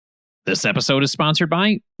This episode is sponsored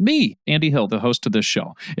by me, Andy Hill, the host of this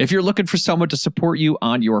show. If you're looking for someone to support you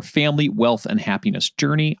on your family, wealth, and happiness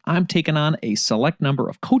journey, I'm taking on a select number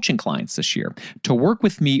of coaching clients this year to work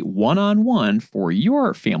with me one-on-one for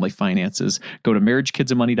your family finances. Go to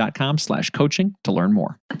marriagekidsandmoney.com/coaching to learn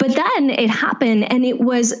more. But then it happened, and it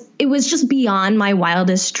was just beyond my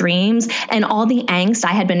wildest dreams, and all the angst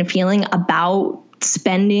I had been feeling about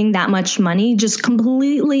spending that much money just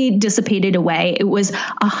completely dissipated away. It was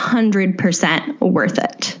 100% worth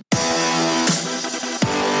it.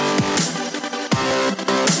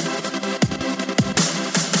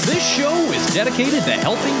 This show is dedicated to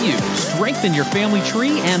helping you strengthen your family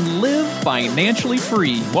tree and live financially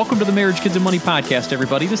free. Welcome to the Marriage, Kids, and Money podcast,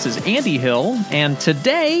 everybody. This is Andy Hill, and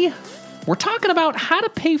today we're talking about how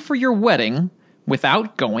to pay for your wedding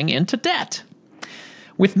without going into debt.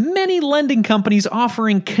 With many lending companies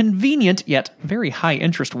offering convenient yet very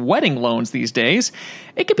high-interest wedding loans these days,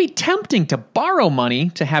 it can be tempting to borrow money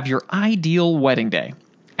to have your ideal wedding day.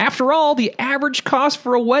 After all, the average cost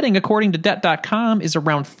for a wedding, according to Debt.com, is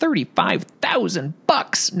around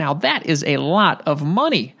 $35,000. Now, that is a lot of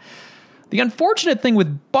money. The unfortunate thing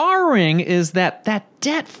with borrowing is that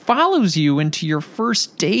debt follows you into your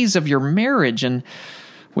first days of your marriage, and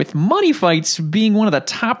with money fights being one of the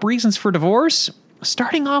top reasons for divorce,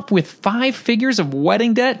 starting off with 5 figures of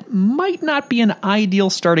wedding debt might not be an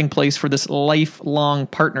ideal starting place for this lifelong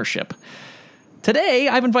partnership. Today,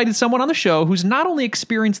 I've invited someone on the show who's not only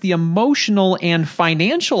experienced the emotional and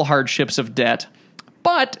financial hardships of debt,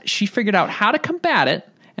 but she figured out how to combat it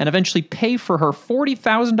and eventually pay for her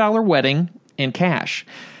 $40,000 wedding in cash.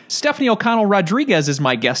 Stephanie O'Connell Rodriguez is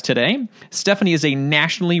my guest today. Stephanie is a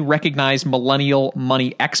nationally recognized millennial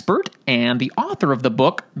money expert and the author of the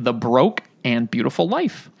book, The Broke and Beautiful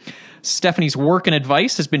Life. Stephanie's work and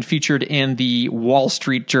advice has been featured in the Wall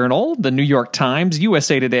Street Journal, the New York Times,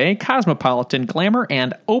 USA Today, Cosmopolitan, Glamour,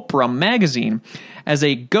 and Oprah Magazine. As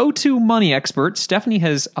a go-to money expert, Stephanie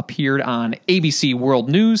has appeared on ABC World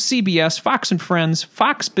News, CBS, Fox and Friends,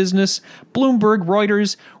 Fox Business, Bloomberg,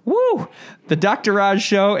 Reuters, The Dr. Oz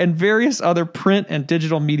Show, and various other print and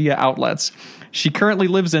digital media outlets. She currently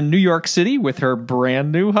lives in New York City with her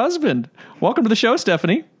brand new husband. Welcome to the show,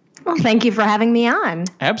 Stephanie. Well, thank you for having me on.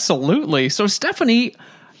 Absolutely. So, Stephanie,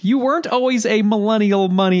 you weren't always a millennial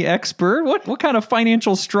money expert. What kind of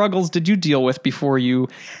financial struggles did you deal with before you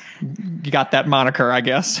got that moniker, I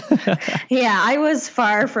guess? Yeah, I was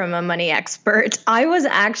far from a money expert. I was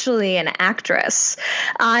actually an actress.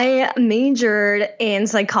 I majored in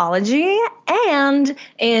psychology and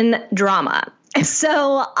in drama.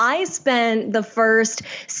 So I spent the first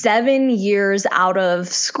 7 years out of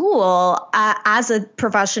school as a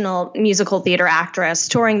professional musical theater actress,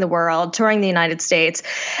 touring the world, touring the United States.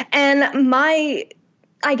 And my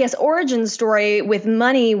origin story with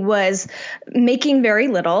money was making very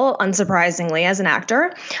little, unsurprisingly, as an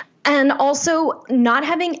actor. And also not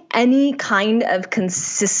having any kind of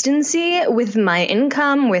consistency with my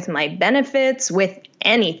income, with my benefits, with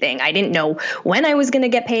anything. I didn't know when I was going to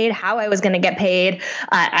get paid, how I was going to get paid.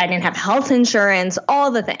 I didn't have health insurance, all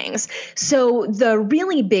the things. So the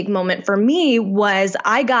really big moment for me was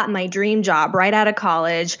I got my dream job right out of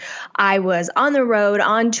college. I was on the road,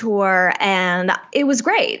 on tour, and it was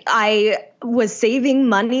great. I was saving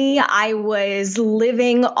money. I was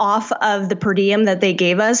living off of the per diem that they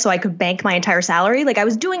gave us so I could bank my entire salary. Like, I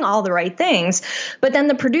was doing all the right things. But then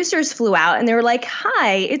the producers flew out and they were like,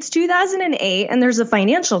 hi, it's 2008 and there's a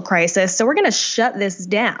financial crisis, so we're going to shut this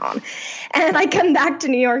down. And I come back to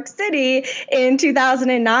New York City in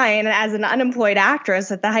 2009 as an unemployed actress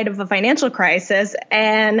at the height of a financial crisis.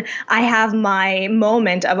 And I have my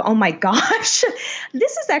moment of, oh my gosh,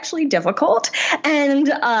 this is actually difficult. And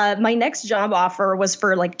my next job offer was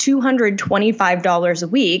for like $225 a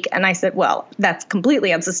week. And I said, well, that's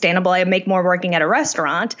completely unsustainable. I make more working at a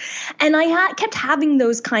restaurant. And I kept having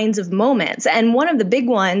those kinds of moments. And one of the big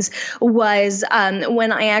ones was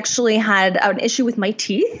when I actually had an issue with my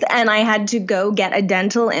teeth and I had to go get a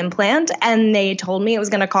dental implant, and they told me it was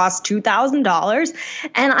going to cost $2,000,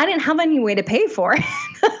 and I didn't have any way to pay for it.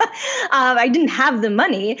 I didn't have the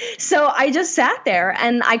money. So I just sat there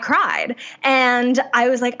and I cried. And I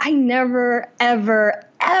was like, I never, ever,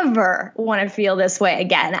 ever want to feel this way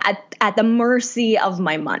again, at the mercy of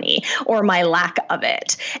my money or my lack of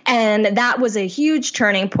it. And that was a huge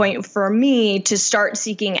turning point for me to start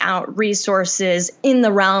seeking out resources in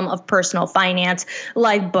the realm of personal finance,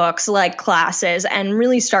 like books, like classes, and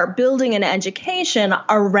really start building an education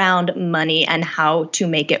around money and how to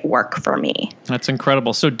make it work for me. That's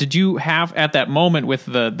incredible. So did you have, at that moment with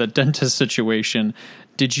the dentist situation,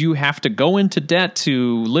 did you have to go into debt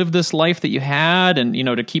to live this life that you had and,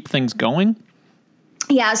 to keep things going?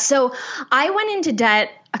 Yeah, so I went into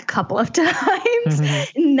debt a couple of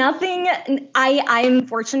times. Nothing. I'm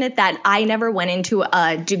fortunate that I never went into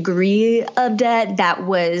a degree of debt that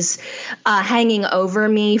was hanging over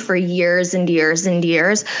me for years and years and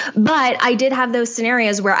years. But I did have those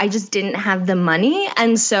scenarios where I just didn't have the money.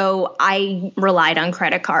 And so I relied on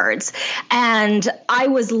credit cards. And I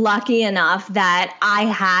was lucky enough that I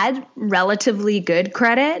had relatively good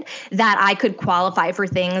credit that I could qualify for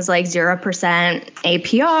things like 0%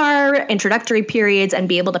 APR, introductory periods, and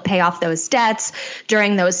be able to pay off those debts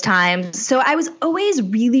during those times. So I was always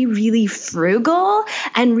really, really frugal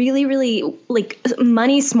and really, really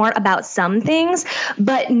money smart about some things,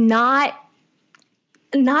 but not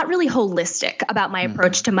really holistic about my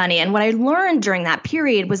approach to money. And what I learned during that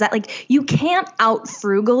period was that you can't out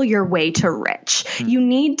frugal your way to rich. You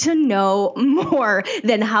need to know more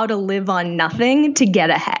than how to live on nothing to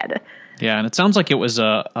get ahead. Yeah, and it sounds like it was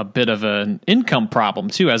a bit of an income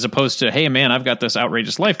problem, too, as opposed to, hey, man, I've got this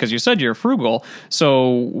outrageous life, because you said you're frugal. So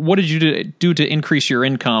what did you do to increase your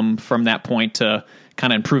income from that point to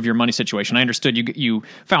kind of improve your money situation? I understood you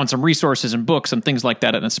found some resources and books and things like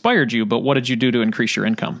that that inspired you, but what did you do to increase your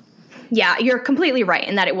income? Yeah, you're completely right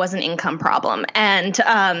in that it was an income problem. And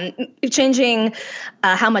changing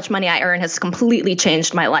how much money I earn has completely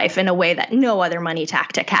changed my life in a way that no other money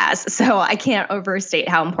tactic has. So I can't overstate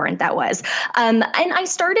how important that was. And I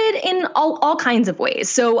started in all kinds of ways.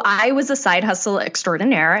 So I was a side hustle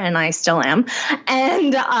extraordinaire, and I still am.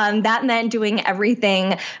 And that meant doing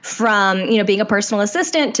everything from, being a personal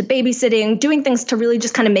assistant to babysitting, doing things to really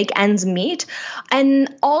just kind of make ends meet.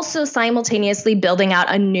 And also simultaneously building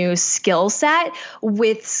out a new skill set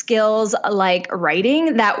with skills like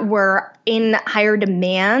writing that were in higher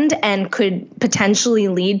demand and could potentially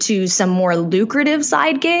lead to some more lucrative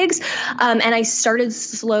side gigs. And I started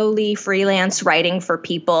slowly freelance writing for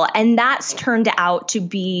people. And that's turned out to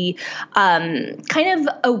be kind of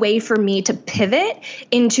a way for me to pivot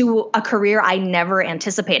into a career I never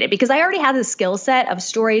anticipated, because I already had the skill set of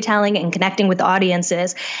storytelling and connecting with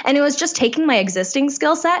audiences. And it was just taking my existing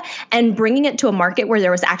skill set and bringing it to a market where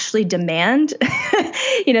there was actually demand.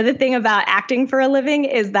 The thing about acting for a living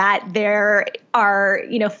is that there are,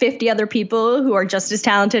 50 other people who are just as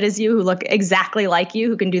talented as you, who look exactly like you,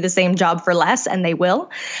 who can do the same job for less, and they will.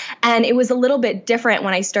 And it was a little bit different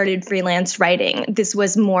when I started freelance writing. This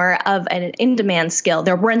was more of an in-demand skill.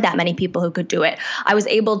 There weren't that many people who could do it. I was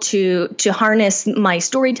able to harness my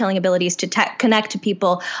storytelling abilities to connect to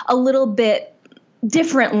people a little bit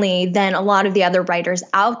differently than a lot of the other writers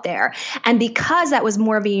out there. And because that was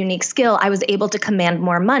more of a unique skill, I was able to command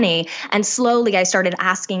more money. And slowly I started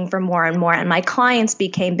asking for more and more. And my clients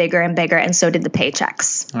became bigger and bigger, and so did the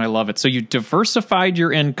paychecks. I love it. So you diversified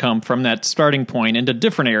your income from that starting point into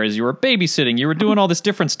different areas. You were babysitting, you were doing all this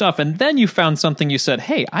different stuff. And then you found something. You said,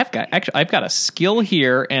 hey, I've got a skill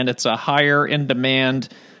here, and it's a higher in demand,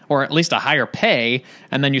 or at least a higher pay.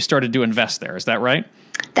 And then you started to invest there. Is that right?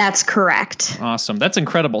 That's correct. Awesome. That's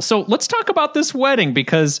incredible. So let's talk about this wedding,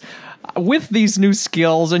 because with these new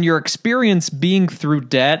skills and your experience being through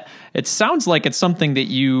debt, it sounds like it's something that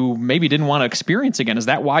you maybe didn't want to experience again. Is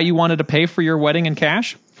that why you wanted to pay for your wedding in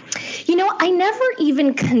cash? I never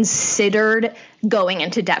even considered going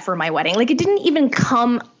into debt for my wedding. It didn't even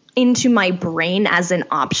come into my brain as an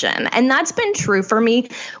option. And that's been true for me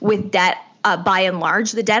with debt. By and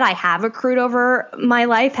large, the debt I have accrued over my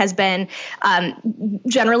life has been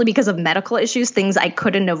generally because of medical issues, things I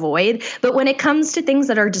couldn't avoid. But when it comes to things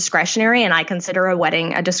that are discretionary, and I consider a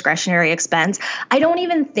wedding a discretionary expense, I don't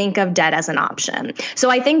even think of debt as an option. So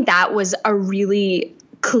I think that was a really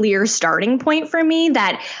clear starting point for me,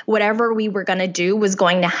 that whatever we were going to do was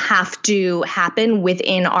going to have to happen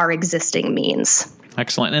within our existing means.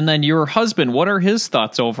 Excellent. And then your husband, what are his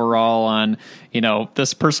thoughts overall on,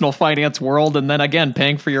 this personal finance world, and then again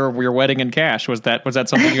paying for your wedding in cash? Was that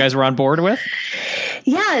something you guys were on board with?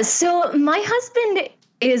 Yeah. So my husband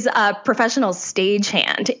is a professional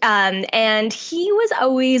stagehand, and he was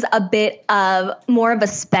always a bit of more of a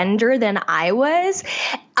spender than I was.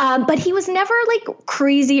 But he was never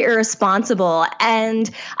crazy irresponsible. And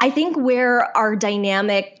I think where our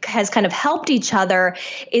dynamic has kind of helped each other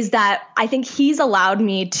is that I think he's allowed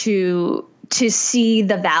me to see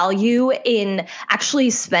the value in actually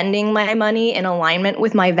spending my money in alignment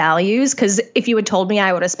with my values. Because if you had told me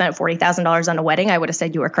I would have spent $40,000 on a wedding, I would have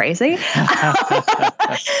said you were crazy.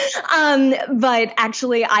 But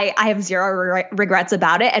actually, I have zero regrets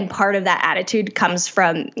about it. And part of that attitude comes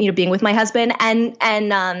from, being with my husband and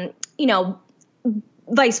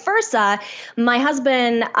vice versa, my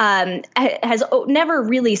husband has never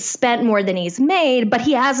really spent more than he's made, but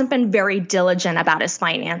he hasn't been very diligent about his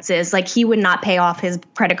finances. Like, he would not pay off his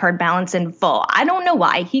credit card balance in full. I don't know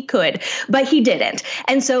why. He could, but he didn't.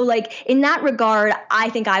 And so, like, in that regard, I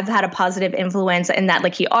think I've had a positive influence in that,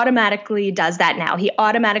 like, he automatically does that now. He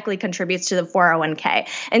automatically contributes to the 401k.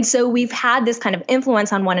 And so we've had this kind of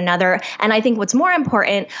influence on one another. And I think what's more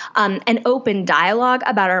important, an open dialogue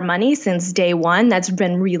about our money since day one, that's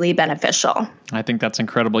been really beneficial. I think that's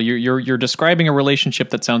incredible. You're describing a relationship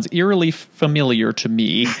that sounds eerily familiar to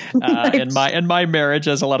me in my marriage,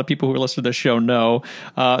 as a lot of people who listen to the show know.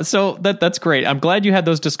 So that's great. I'm glad you had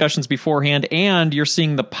those discussions beforehand, and you're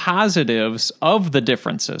seeing the positives of the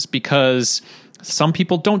differences, because some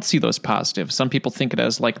people don't see those positives. Some people think it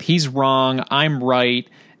as like, he's wrong, I'm right.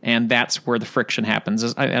 And that's where the friction happens.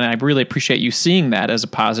 And I really appreciate you seeing that as a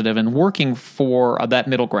positive and working for that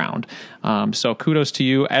middle ground. So kudos to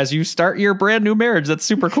you as you start your brand new marriage. That's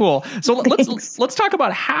super cool. So let's talk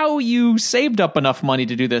about how you saved up enough money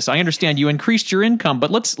to do this. I understand you increased your income, but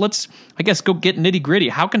let's I guess go get nitty gritty.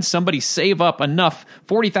 How can somebody save up enough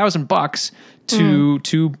 $40,000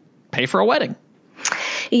 to pay for a wedding?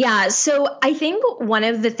 Yeah. So I think one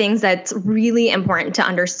of the things that's really important to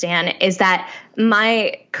understand is that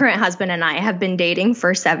my current husband and I have been dating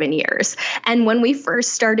for 7 years. And when we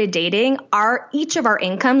first started dating, each of our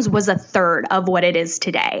incomes was a third of what it is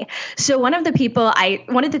today. So one of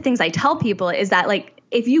the things I tell people is that, like,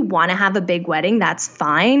 if you want to have a big wedding, that's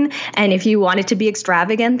fine. And if you want it to be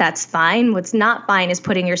extravagant, that's fine. What's not fine is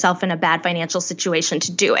putting yourself in a bad financial situation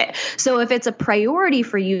to do it. So if it's a priority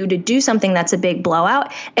for you to do something that's a big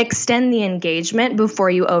blowout, extend the engagement before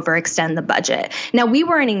you overextend the budget. Now, we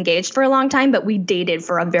weren't engaged for a long time, but we dated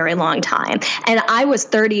for a very long time. And I was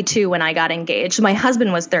 32 when I got engaged. My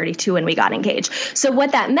husband was 32 when we got engaged. So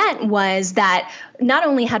what that meant was that not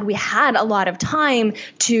only had we had a lot of time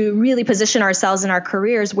to really position ourselves in our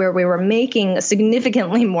careers where we were making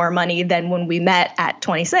significantly more money than when we met at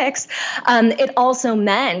 26, it also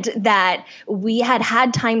meant that we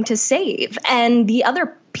had time to save. And the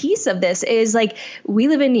other piece of this is, like, we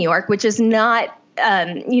live in New York, which is not,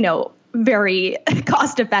 very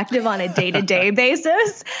cost effective on a day-to-day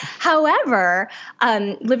basis. However,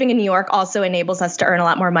 living in New York also enables us to earn a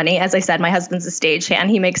lot more money. As I said, my husband's a stagehand.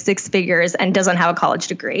 He makes six figures and doesn't have a college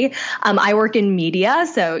degree. I work in media,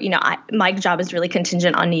 so my job is really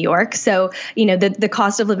contingent on New York. So the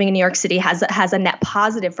cost of living in New York City has a net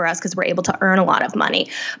positive for us because we're able to earn a lot of money.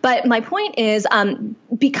 But my point is,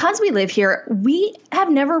 because we live here, we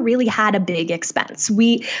have never really had a big expense.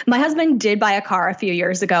 My husband did buy a car a few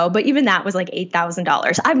years ago, but even that was like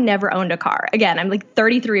 $8,000. I've never owned a car. Again, I'm like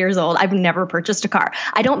 33 years old. I've never purchased a car.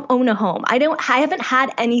 I don't own a home. I haven't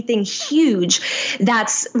had anything huge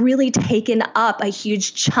that's really taken up a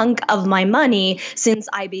huge chunk of my money since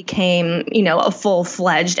I became, a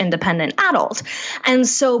full-fledged independent adult. And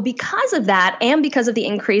so because of that, and because of the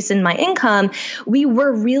increase in my income, we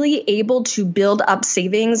were really able to build up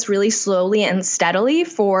savings really slowly and steadily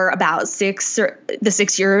for about the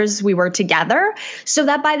 6 years we were together, so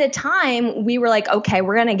that by the time we were like, okay,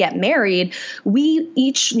 we're going to get married, we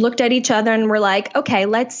each looked at each other and were like, okay,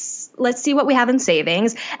 let's see what we have in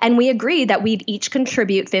savings. And we agreed that we'd each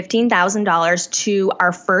contribute $15,000 to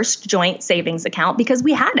our first joint savings account because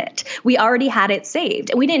we had it. We already had it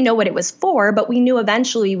saved. We didn't know what it was for, but we knew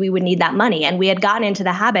eventually we would need that money. And we had gotten into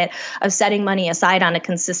the habit of setting money aside on a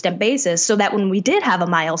consistent basis so that when we did have a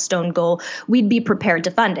milestone goal, we'd be prepared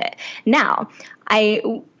to fund it. Now,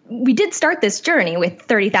 we did start this journey with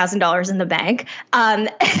 $30,000 in the bank,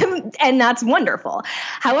 and that's wonderful.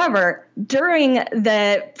 However, during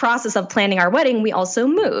the process of planning our wedding, we also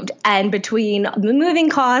moved. And between the moving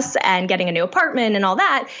costs and getting a new apartment and all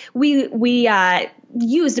that, we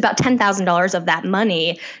used about $10,000 of that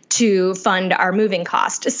money to fund our moving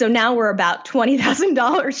cost. So now we're about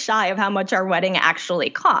 $20,000 shy of how much our wedding actually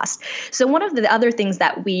cost. So one of the other things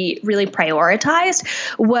that we really prioritized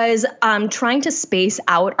was trying to space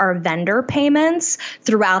out our vendor payments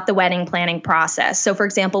throughout the wedding planning process. So for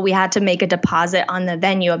example, we had to make a deposit on the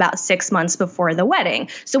venue about 6 months before the wedding.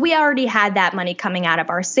 So we already had that money coming out of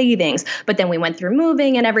our savings, but then we went through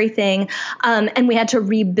moving and everything, and we had to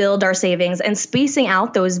rebuild our savings, and spacing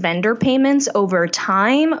out those vendor payments over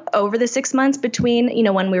time, over the 6 months between,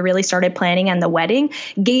 when we really started planning and the wedding,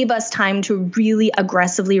 gave us time to really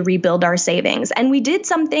aggressively rebuild our savings. And we did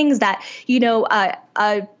some things that,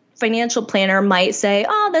 a financial planner might say,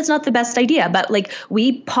 oh, that's not the best idea. But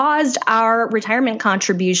we paused our retirement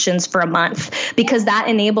contributions for a month because that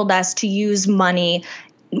enabled us to use money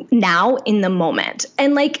now in the moment.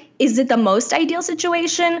 And like, is it the most ideal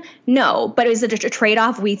situation? No. But is it a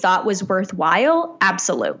trade-off we thought was worthwhile?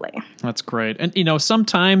 Absolutely. That's great. And,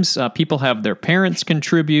 sometimes people have their parents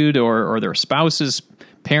contribute or their spouses'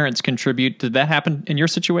 parents contribute. Did that happen in your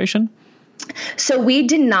situation? So we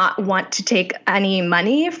did not want to take any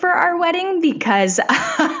money for our wedding because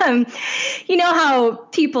you know how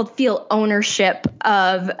people feel ownership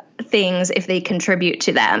of things if they contribute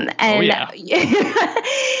to them. And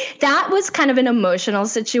that was kind of an emotional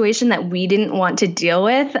situation that we didn't want to deal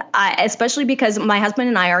with, especially because my husband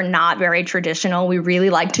and I are not very traditional. We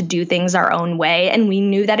really like to do things our own way. And we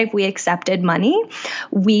knew that if we accepted money,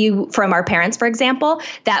 from our parents, for example,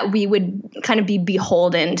 that we would kind of be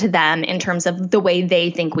beholden to them in terms of the way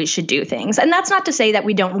they think we should do things. And that's not to say that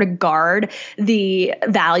we don't regard the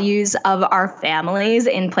values of our families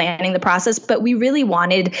in planning the process, but we really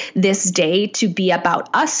wanted this day to be about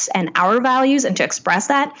us and our values and to express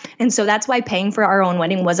that. And so that's why paying for our own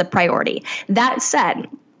wedding was a priority. That said,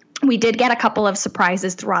 we did get a couple of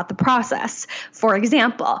surprises throughout the process. For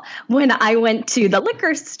example, when I went to the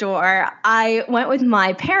liquor store, I went with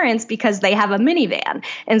my parents because they have a minivan.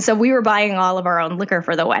 And so we were buying all of our own liquor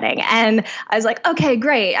for the wedding. And I was like, okay,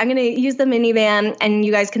 great. I'm going to use the minivan and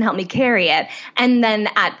you guys can help me carry it. And then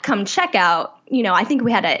at come checkout, I think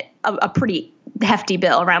we had a pretty hefty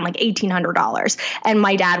bill, around like $1,800. And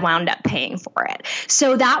my dad wound up paying for it.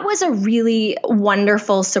 So that was a really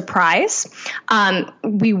wonderful surprise.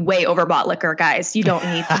 We way overbought liquor, guys. You don't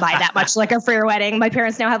need to buy that much liquor for your wedding. My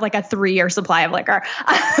parents now have like a 3-year supply of liquor.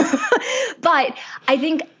 But I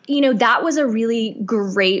think, that was a really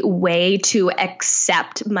great way to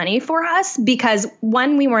accept money for us because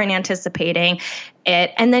 1, we weren't anticipating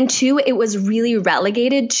it. And then 2, it was really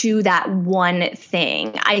relegated to that one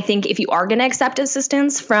thing. I think if you are going to accept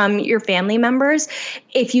assistance from your family members,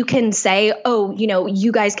 if you can say, oh,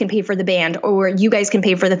 you guys can pay for the band or you guys can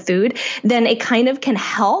pay for the food, then it kind of can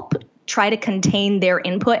help try to contain their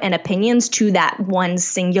input and opinions to that one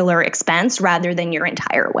singular expense rather than your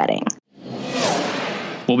entire wedding.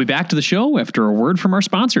 We'll be back to the show after a word from our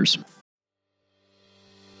sponsors.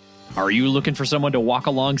 Are you looking for someone to walk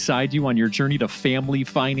alongside you on your journey to family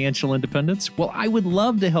financial independence? Well, I would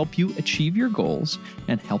love to help you achieve your goals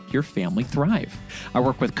and help your family thrive. I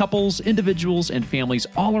work with couples, individuals, and families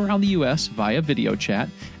all around the U.S. via video chat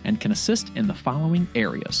and can assist in the following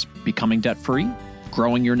areas: becoming debt-free,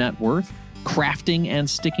 growing your net worth, crafting and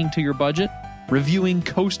sticking to your budget, reviewing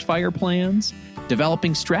Coast Fire plans,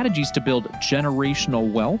 developing strategies to build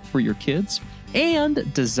generational wealth for your kids,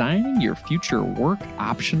 and designing your future work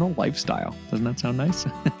optional lifestyle. Doesn't that sound nice?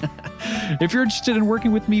 If you're interested in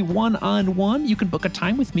working with me one-on-one, you can book a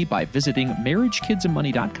time with me by visiting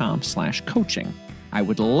marriagekidsandmoney.com/coaching. I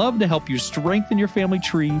would love to help you strengthen your family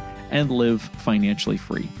tree and live financially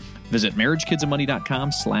free. Visit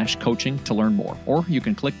marriagekidsandmoney.com/coaching to learn more, or you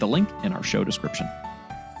can click the link in our show description.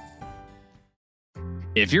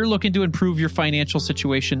 If you're looking to improve your financial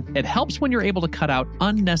situation, it helps when you're able to cut out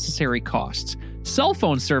unnecessary costs. Cell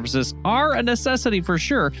phone services are a necessity for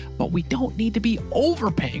sure, but we don't need to be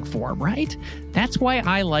overpaying for them, right? That's why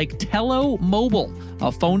I like Tello Mobile,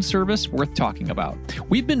 a phone service worth talking about.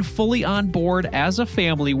 We've been fully on board as a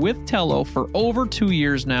family with Tello for over 2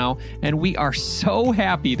 years now, and we are so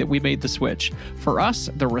happy that we made the switch. For us,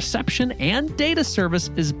 the reception and data service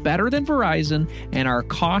is better than Verizon, and our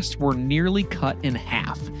costs were nearly cut in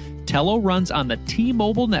half. Tello runs on the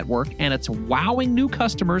T-Mobile network, and it's wowing new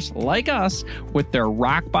customers like us with their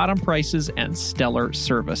rock-bottom prices and stellar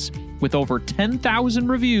service. With over 10,000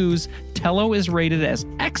 reviews, Tello is rated as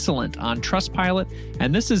excellent on Trustpilot,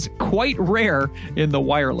 and this is quite rare in the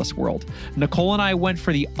wireless world. Nicole and I went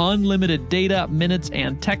for the unlimited data, minutes,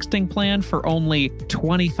 and texting plan for only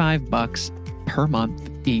 $25 per month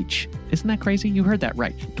each. Isn't that crazy? You heard that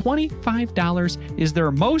right. $25 is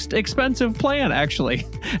their most expensive plan, actually.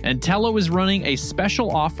 And Tello is running a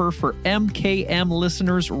special offer for MKM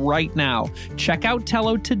listeners right now. Check out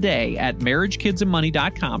Tello today at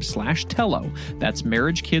marriagekidsandmoney.com/Tello. That's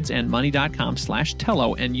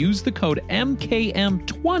marriagekidsandmoney.com/Tello, and use the code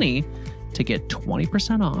MKM20 to get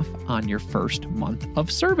 20% off on your first month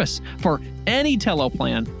of service for any Tello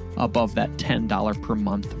plan above that $10 per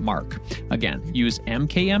month mark. Again, use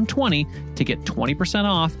MKM20 to get 20%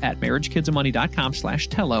 off at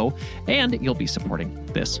marriagekidsandmoney.com/Tello, and you'll be supporting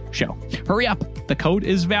this show. Hurry up. The code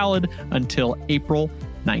is valid until April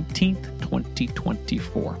 19th,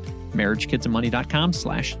 2024.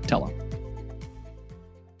 marriagekidsandmoney.com/Tello.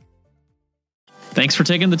 Thanks for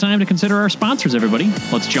taking the time to consider our sponsors, everybody.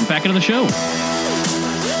 Let's jump back into the show.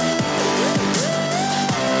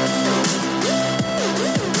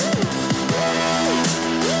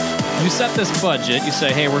 you set this budget. You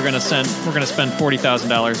say, hey, we're going to spend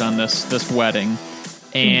 $40,000 on this wedding.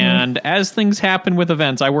 And as things happen with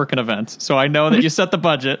events, I work in events, so I know that you set the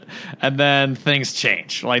budget and then things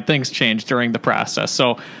change. Like things change during the process.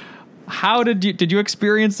 So how did you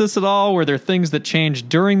experience this at all? Were there things that changed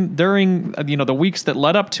during the weeks that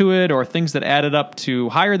led up to it, or things that added up to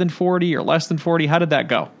higher than 40 or less than 40? How did that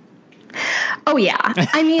go? Oh yeah.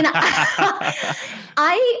 I mean,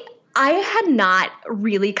 I had not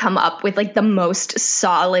really come up with like the most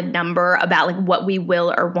solid number about like what we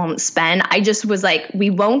will or won't spend. I just was like, we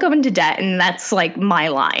won't go into debt, and that's like my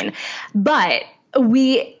line. But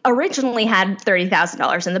we originally had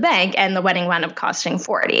 $30,000 in the bank, and the wedding wound up costing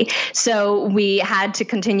 $40,000. So we had to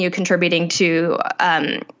continue contributing to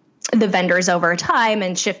the vendors over time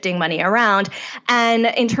and shifting money around. And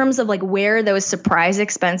in terms of like where those surprise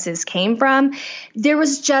expenses came from, there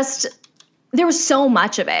was so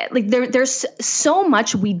much of it. Like there's so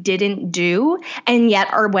much we didn't do, and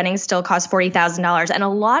yet our wedding still cost $40,000. And a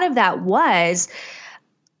lot of that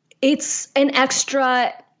it's an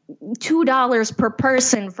extra $2 per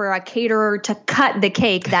person for a caterer to cut the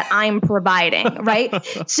cake that I'm providing, right?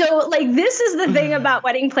 So like this is the thing about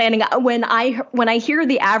wedding planning. When I hear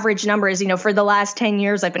the average numbers, for the last 10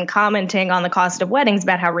 years I've been commenting on the cost of weddings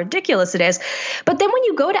about how ridiculous it is. But then when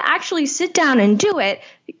you go to actually sit down and do it,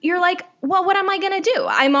 you're like, well, what am I going to do?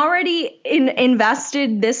 I'm already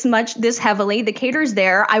invested this heavily. The caterer's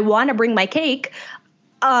there. I want to bring my cake.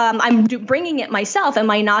 I'm bringing it myself.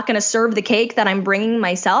 Am I not going to serve the cake that I'm bringing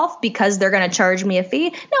myself because they're going to charge me a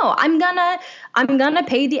fee? No, I'm gonna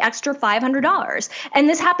pay the extra $500. And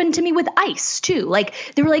this happened to me with ice too.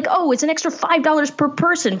 Like they were like, oh, it's an extra $5 per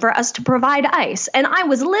person for us to provide ice. And I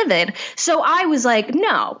was livid. So I was like,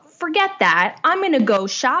 no, forget that. I'm going to go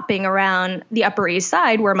shopping around the Upper East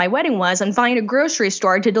Side where my wedding was and find a grocery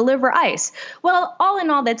store to deliver ice. Well, all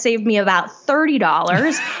in all, that saved me about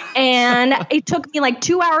 $30. And it took me like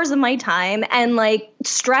 2 hours of my time and like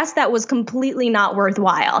stress that was completely not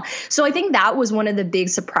worthwhile. So I think that was one of the big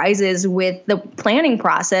surprises with the planning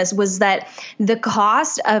process, was that the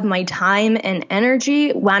cost of my time and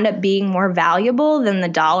energy wound up being more valuable than the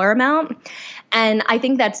dollar amount. And I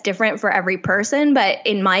think that's different for every person. But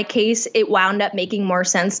in my case, it wound up making more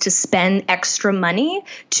sense to spend extra money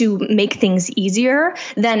to make things easier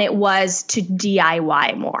than it was to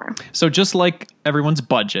DIY more. So just like everyone's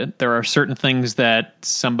budget, there are certain things that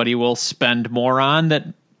somebody will spend more on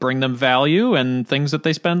that bring them value, and things that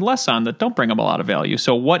they spend less on that don't bring them a lot of value.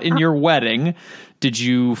 So what in your wedding did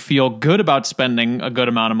you feel good about spending a good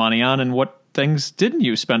amount of money on, and what things didn't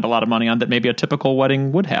you spend a lot of money on that maybe a typical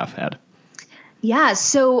wedding would have had? Yeah.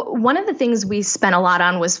 So one of the things we spent a lot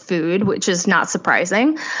on was food, which is not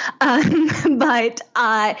surprising. But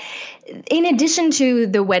in addition to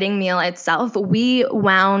the wedding meal itself, we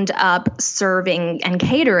wound up serving and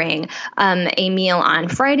catering a meal on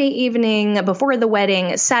Friday evening before the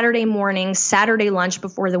wedding, Saturday morning, Saturday lunch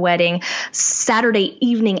before the wedding, Saturday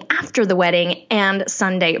evening after the wedding, and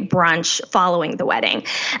Sunday brunch following the wedding.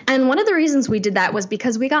 And one of the reasons we did that was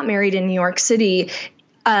because we got married in New York City.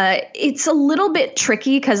 It's a little bit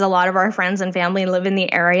tricky because a lot of our friends and family live in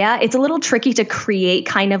the area. It's a little tricky to create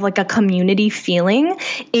kind of like a community feeling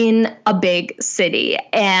in a big city.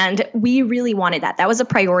 And we really wanted that. That was a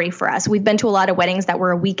priority for us. We've been to a lot of weddings that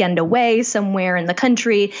were a weekend away somewhere in the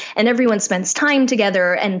country, and everyone spends time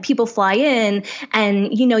together and people fly in,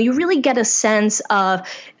 and, you really get a sense of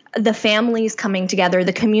the families coming together,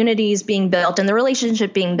 the communities being built, and the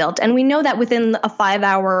relationship being built. And we know that within a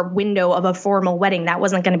 5-hour window of a formal wedding, that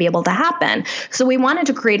wasn't going to be able to happen. So we wanted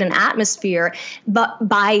to create an atmosphere, but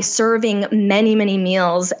by serving many, many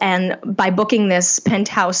meals and by booking this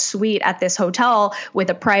penthouse suite at this hotel with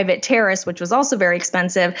a private terrace, which was also very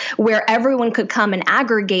expensive, where everyone could come and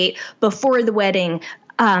aggregate before the wedding,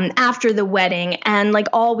 after the wedding, and like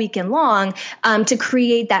all weekend long, to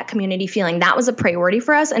create that community feeling. That was a priority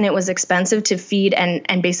for us, and it was expensive to feed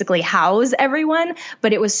and basically house everyone,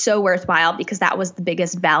 but it was so worthwhile because that was the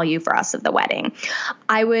biggest value for us of the wedding.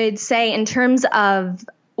 I would say in terms of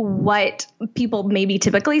what people maybe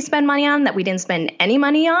typically spend money on that we didn't spend any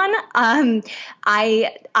money on,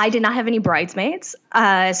 I did not have any bridesmaids.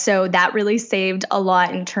 So that really saved a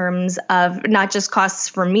lot in terms of not just costs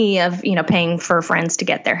for me of, paying for friends to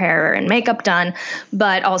get their hair and makeup done,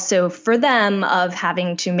 but also for them of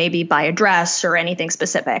having to maybe buy a dress or anything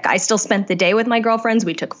specific. I still spent the day with my girlfriends.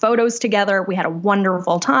 We took photos together. We had a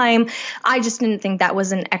wonderful time. I just didn't think that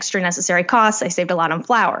was an extra necessary cost. I saved a lot on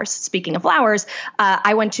flowers. Speaking of flowers,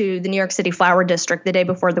 I went went to the New York City Flower District the day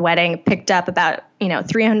before the wedding, picked up about,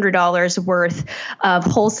 $300 worth of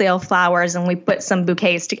wholesale flowers, and we put some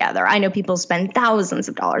bouquets together. I know people spend thousands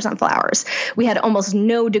of dollars on flowers. We had almost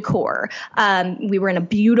no decor. We were in a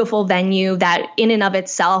beautiful venue that in and of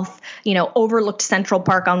itself, overlooked Central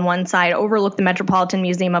Park on one side, overlooked the Metropolitan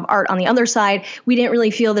Museum of Art on the other side. We didn't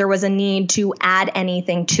really feel there was a need to add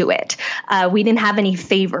anything to it. We didn't have any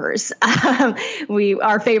favors.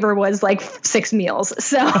 Our favor was like 6 meals.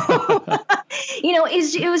 So,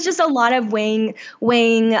 it was just a lot of weighing,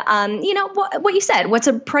 what you said, what's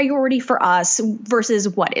a priority for us versus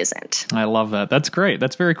what isn't. I love that. That's great.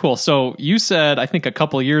 That's very cool. So you said, I think a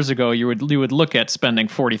couple of years ago, you would look at spending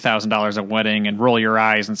 $40,000 a wedding and roll your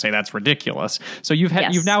eyes and say that's ridiculous. So you've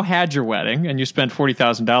now had your wedding and you spent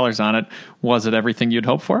 $40,000 on it. Was it everything you'd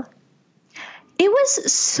hoped for? It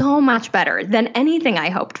was so much better than anything I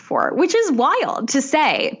hoped for, which is wild to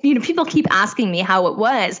say. People keep asking me how it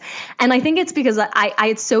was. And I think it's because I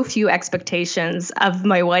had so few expectations of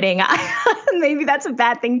my wedding. Maybe that's a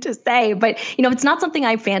bad thing to say, but, it's not something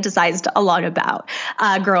I fantasized a lot about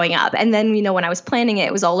growing up. And then, when I was planning it,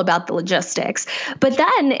 it was all about the logistics. But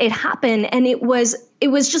then it happened, and it was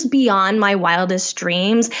just beyond my wildest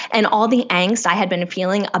dreams, and all the angst I had been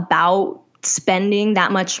feeling about spending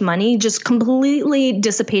that much money just completely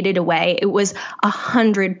dissipated away. It was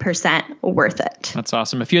 100% worth it. That's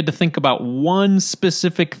awesome. If you had to think about one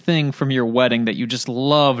specific thing from your wedding that you just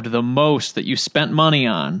loved the most, that you spent money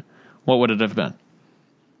on, what would it have been?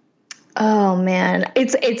 Oh man,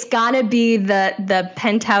 it's gotta be the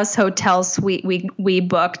penthouse hotel suite we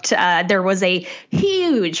booked. There was a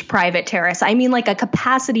huge private terrace. I mean, like a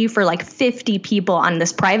capacity for like 50 people on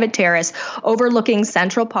this private terrace overlooking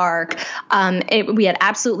Central Park. We had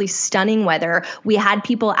absolutely stunning weather. We had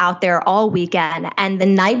people out there all weekend. And the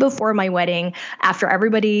night before my wedding, after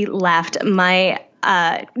everybody left, my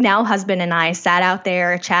now husband and I sat out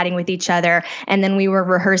there chatting with each other, and then we were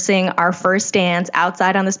rehearsing our first dance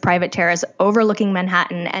outside on this private terrace overlooking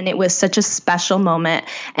Manhattan, and it was such a special moment.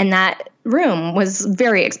 And that room was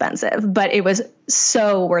very expensive, but it was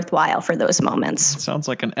so worthwhile for those moments. Sounds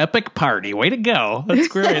like an epic party. Way to go. That's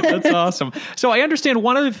great. That's awesome. So I understand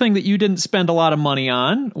one other thing that you didn't spend a lot of money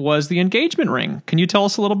on was the engagement ring. Can you tell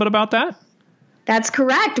us a little bit about that? That's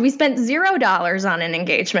correct. We spent $0 on an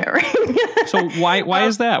engagement ring. So why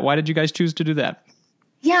is that? Why did you guys choose to do that?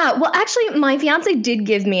 Yeah, well, actually, my fiance did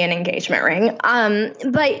give me an engagement ring.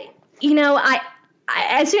 But, I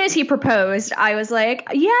as soon as he proposed, I was like,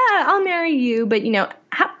 yeah, I'll marry you. But,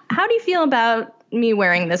 how do you feel about me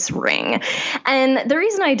wearing this ring? And the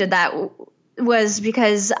reason I did that was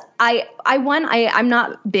because I'm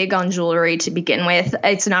not big on jewelry to begin with.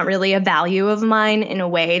 It's not really a value of mine in a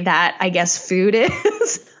way that I guess food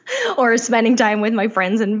is or spending time with my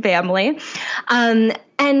friends and family. And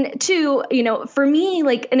two, for me,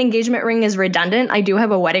 like an engagement ring is redundant. I do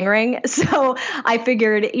have a wedding ring. So I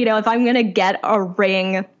figured, if I'm going to get a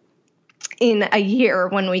ring in a year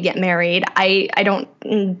when we get married, I don't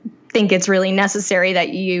think it's really necessary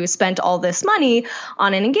that you spent all this money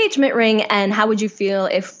on an engagement ring. And how would you feel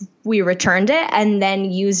if we returned it and then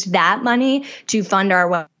used that money to fund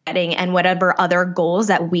our wedding and whatever other goals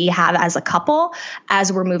that we have as a couple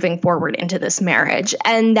as we're moving forward into this marriage?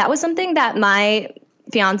 And that was something that my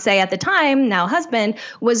fiance at the time, now husband,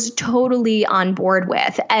 was totally on board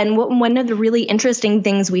with. And one of the really interesting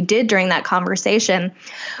things we did during that conversation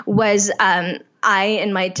was I,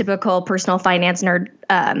 in my typical personal finance nerd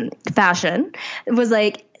fashion, was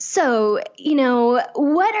like, so,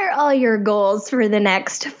 what are all your goals for the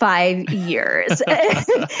next 5 years? Because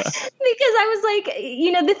I was like,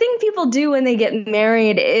 the thing people do when they get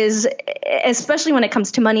married is, especially when it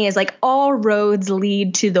comes to money, is like all roads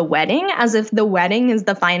lead to the wedding, as if the wedding is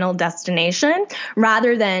the final destination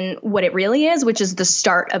rather than what it really is, which is the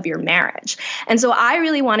start of your marriage. And so I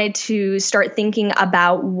really wanted to start thinking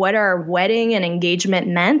about what our wedding and engagement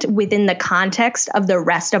meant within the context of the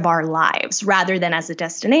rest of our lives rather than as a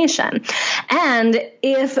destination. And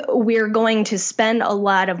if we're going to spend a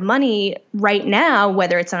lot of money right now,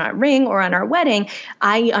 whether it's on our ring or on our wedding,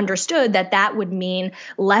 I understood that would mean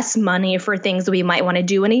less money for things that we might want to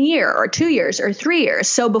do in a year or 2 years or 3 years.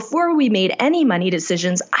 So before we made any money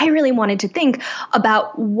decisions, I really wanted to think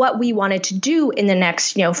about what we wanted to do in the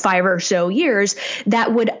next, 5 or so years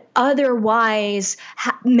that would otherwise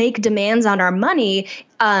make demands on our money.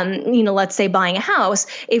 Let's say buying a house.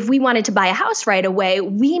 If we wanted to buy a house right away,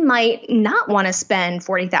 we might not want to spend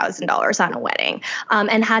 $40,000 on a wedding.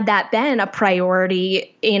 And had that been a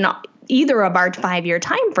priority in either of our 5-year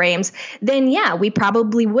time frames, then yeah, we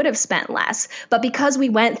probably would have spent less. But because we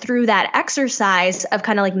went through that exercise of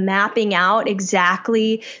kind of like mapping out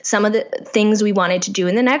exactly some of the things we wanted to do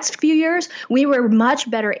in the next few years, we were much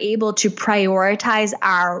better able to prioritize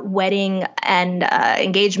our wedding and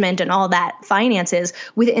engagement and all that finances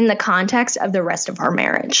within the context of the rest of our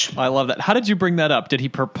marriage. I love that. How did you bring that up? Did he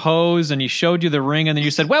propose and he showed you the ring and then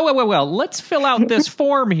you said, well, let's fill out this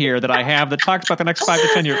form here that I have that talks about the next 5 to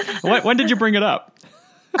 10 years. When did you bring it up?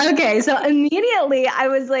 Okay, so immediately I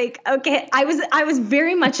was like, okay, I was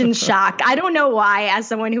very much in shock. I don't know why, as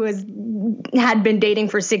someone who had been dating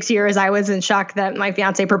for 6 years, I was in shock that my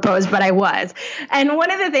fiance proposed, but I was. And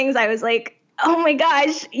one of the things I was like, oh my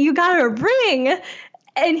gosh, you got a ring.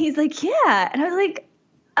 And he's like, yeah. And I was like,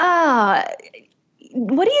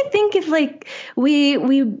 what do you think if like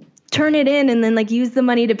we turn it in and then like use the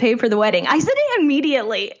money to pay for the wedding? I said it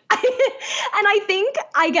immediately. And I think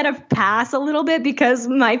I get a pass a little bit because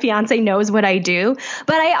my fiance knows what I do.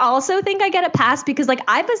 But I also think I get a pass because like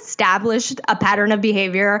I've established a pattern of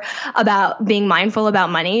behavior about being mindful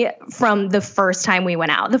about money from the first time we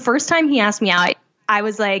went out. The first time he asked me out, I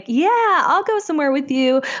was like, yeah, I'll go somewhere with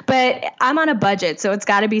you, but I'm on a budget, so it's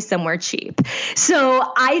got to be somewhere cheap.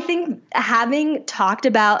 So I think having talked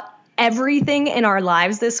about everything in our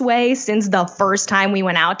lives this way since the first time we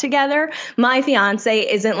went out together, my fiance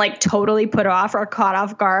isn't like totally put off or caught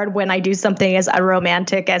off guard when I do something as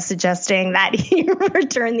unromantic as suggesting that he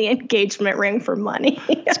return the engagement ring for money.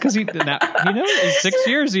 It's because he knows in 6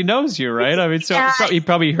 years he knows you, right? I mean, so yeah. He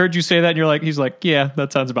probably heard you say that, and you're like, he's like, yeah,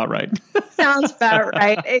 that sounds about right. Sounds about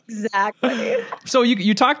right, exactly. So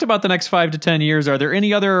you talked about the next 5 to 10 years. Are there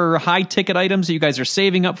any other high ticket items that you guys are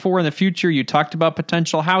saving up for in the future? You talked about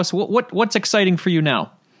potential house. What's exciting for you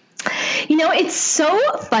now? You know, it's so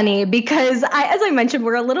funny because as I mentioned,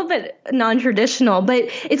 we're a little bit non-traditional, but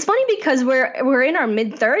it's funny because we're in our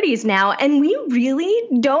mid-30s now, and we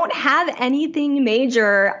really don't have anything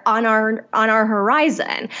major on our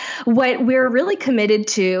horizon. What we're really committed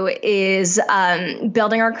to is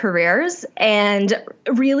building our careers and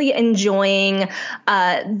really enjoying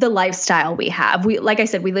the lifestyle we have. Like I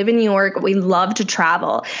said, we live in New York. We love to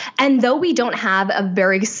travel, and though we don't have a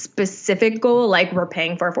very specific goal, like we're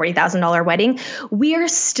paying for a $40,000 wedding, we are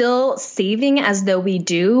still saving as though we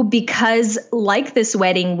do, because like this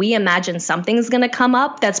wedding, we imagine something's going to come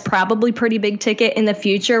up that's probably pretty big ticket in the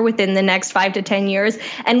future within the next 5 to 10 years.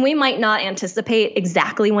 And we might not anticipate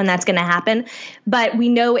exactly when that's going to happen, but we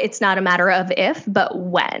know it's not a matter of if, but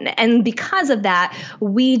when. And because of that,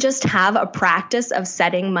 we just have a practice of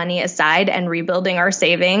setting money aside and rebuilding our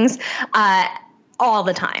savings all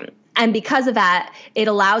the time. And because of that, it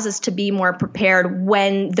allows us to be more prepared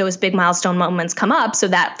when those big milestone moments come up, so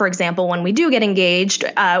that, for example, when we do get engaged,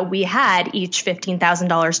 we had each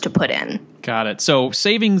 $15,000 to put in. Got it. So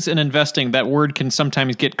savings and investing, that word can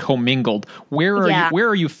sometimes get commingled. Where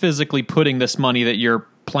are you physically putting this money that you're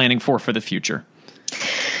planning for the future?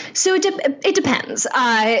 So it depends.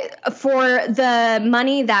 For the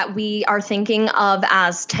money that we are thinking of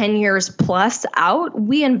as 10 years plus out,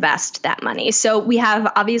 we invest that money. So we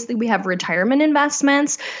have retirement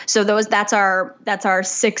investments. So that's our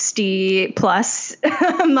 60 plus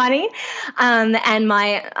money. And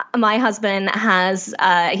my husband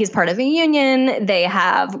he's part of a union. They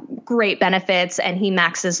have great benefits and he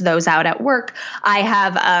maxes those out at work. I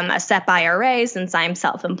have a SEP IRA since I'm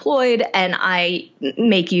self-employed and I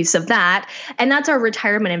make use of that. And that's our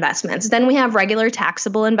retirement investments. Then we have regular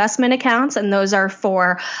taxable investment accounts, and those are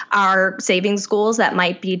for our savings goals that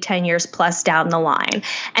might be 10 years plus down the line.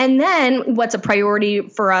 And then what's a priority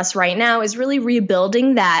for us right now is really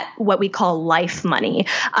rebuilding that, what we call life money.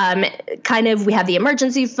 We have the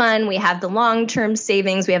emergency fund, we have the long-term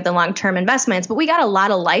savings, we have the long-term investments, but we got a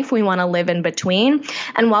lot of life we want to live in between.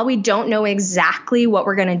 And while we don't know exactly what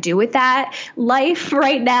we're going to do with that life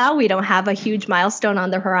right now, we don't have a huge milestone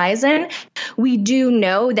on the horizon. We do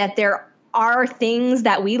know that there are things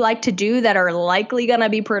that we like to do that are likely going to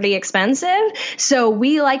be pretty expensive. So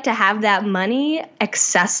we like to have that money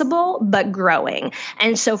accessible but growing.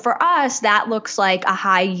 And so for us, that looks like a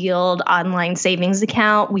high yield online savings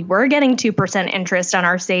account. We were getting 2% interest on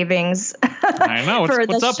our savings. I know. for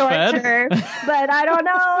what's the up, short Fed? term, but I don't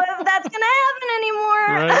know if that's going to happen anymore.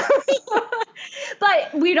 Right.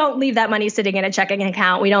 But we don't leave that money sitting in a checking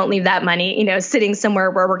account. We don't leave that money, sitting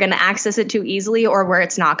somewhere where we're going to access it too easily or where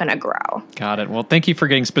it's not going to grow. Got it. Well, thank you for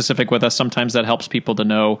getting specific with us. Sometimes that helps people to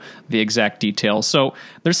know the exact details. So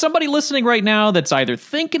there's somebody listening right now that's either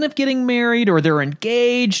thinking of getting married or they're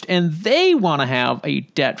engaged and they want to have a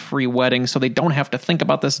debt-free wedding so they don't have to think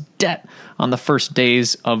about this debt on the first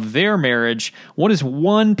days of their marriage. What is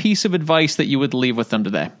one piece of advice that you would leave with them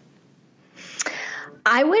today?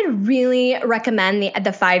 I would really recommend the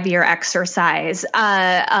 5-year exercise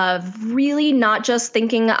of really not just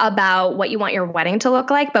thinking about what you want your wedding to look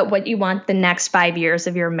like, but what you want the next 5 years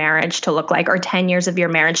of your marriage to look like, or 10 years of your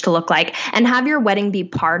marriage to look like, and have your wedding be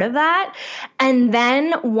part of that. And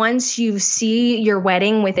then once you see your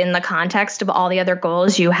wedding within the context of all the other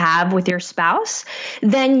goals you have with your spouse,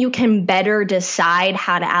 then you can better decide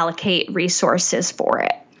how to allocate resources for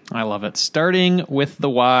it. I love it. Starting with the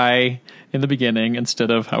why in the beginning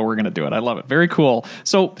instead of how we're going to do it. I love it. Very cool.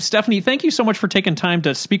 So, Stephanie, thank you so much for taking time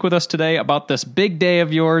to speak with us today about this big day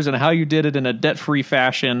of yours and how you did it in a debt-free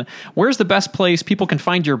fashion. Where's the best place people can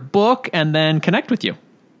find your book and then connect with you?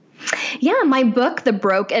 Yeah, my book, The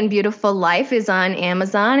Broke and Beautiful Life, is on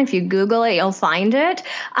Amazon. If you Google it, you'll find it.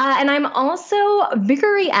 And I'm also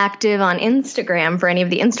very active on Instagram for any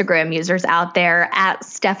of the Instagram users out there at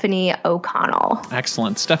Stephanie O'Connell.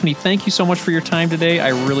 Excellent. Stephanie, thank you so much for your time today. I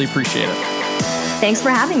really appreciate it. Thanks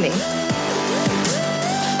for having me.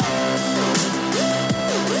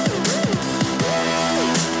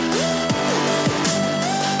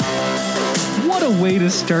 What a way to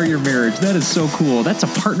start your marriage. That is so cool. That's a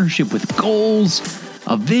partnership with goals,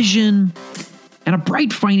 a vision, and a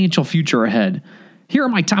bright financial future ahead. Here are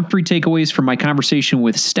my top 3 takeaways from my conversation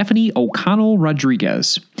with Stephanie O'Connell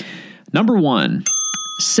Rodriguez. Number 1,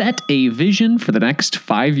 set a vision for the next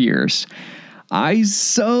 5 years. I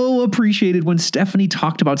so appreciated when Stephanie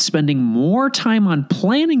talked about spending more time on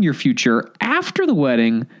planning your future after the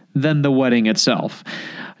wedding than the wedding itself.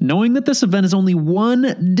 Knowing that this event is only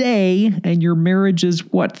one day and your marriage is,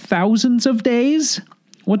 thousands of days?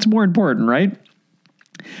 What's more important, right?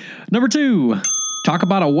 Number 2, talk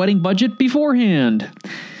about a wedding budget beforehand.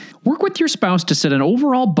 Work with your spouse to set an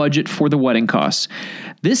overall budget for the wedding costs.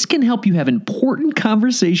 This can help you have important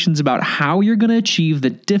conversations about how you're going to achieve the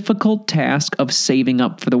difficult task of saving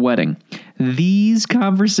up for the wedding. These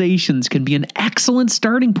conversations can be an excellent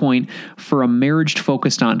starting point for a marriage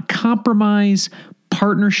focused on compromise,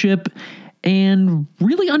 partnership, and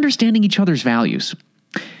really understanding each other's values.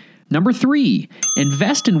 Number 3,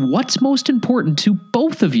 invest in what's most important to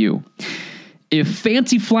both of you. If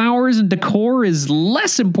fancy flowers and decor is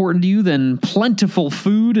less important to you than plentiful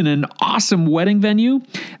food and an awesome wedding venue,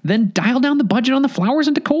 then dial down the budget on the flowers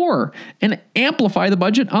and decor and amplify the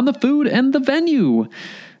budget on the food and the venue.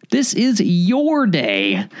 This is your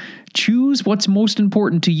day. Choose what's most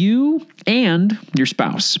important to you and your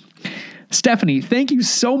spouse. Stephanie, thank you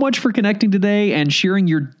so much for connecting today and sharing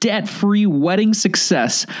your debt-free wedding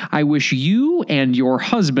success. I wish you and your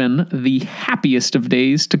husband the happiest of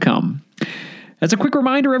days to come. As a quick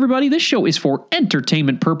reminder, everybody, this show is for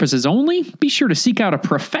entertainment purposes only. Be sure to seek out a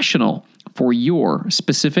professional for your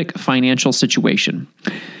specific financial situation.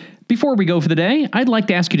 Before we go for the day, I'd like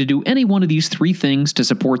to ask you to do any one of these 3 things to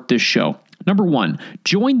support this show. Number 1,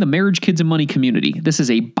 join the Marriage, Kids, and Money community. This is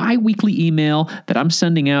a bi-weekly email that I'm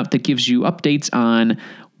sending out that gives you updates on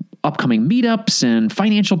upcoming meetups and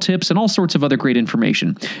financial tips and all sorts of other great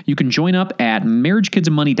information. You can join up at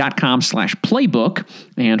marriagekidsandmoney.com/playbook.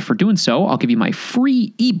 And for doing so, I'll give you my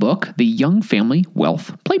free ebook, The Young Family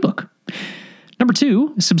Wealth Playbook. Number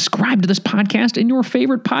 2, subscribe to this podcast in your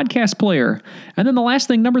favorite podcast player. And then the last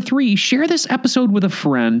thing, number 3, share this episode with a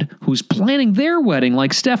friend who's planning their wedding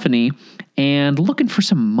like Stephanie and looking for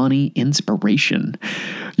some money inspiration.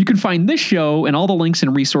 You can find this show and all the links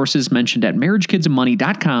and resources mentioned at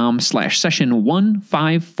marriagekidsandmoney.com/session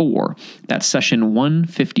 154. That's session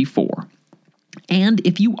 154. And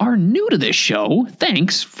if you are new to this show,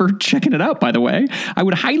 thanks for checking it out, by the way. I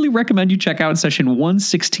would highly recommend you check out session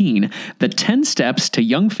 116, the 10 Steps to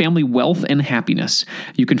Young Family Wealth and Happiness.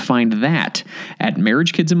 You can find that at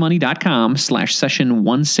marriagekidsandmoney.com/session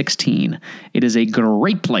 116. It is a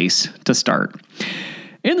great place to start.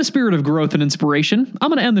 In the spirit of growth and inspiration, I'm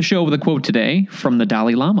going to end the show with a quote today from the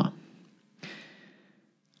Dalai Lama.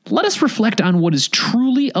 Let us reflect on what is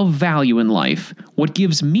truly of value in life, what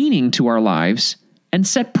gives meaning to our lives, and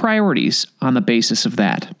set priorities on the basis of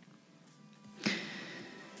that.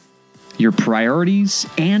 Your priorities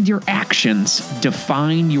and your actions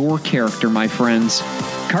define your character, my friends.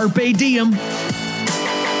 Carpe diem.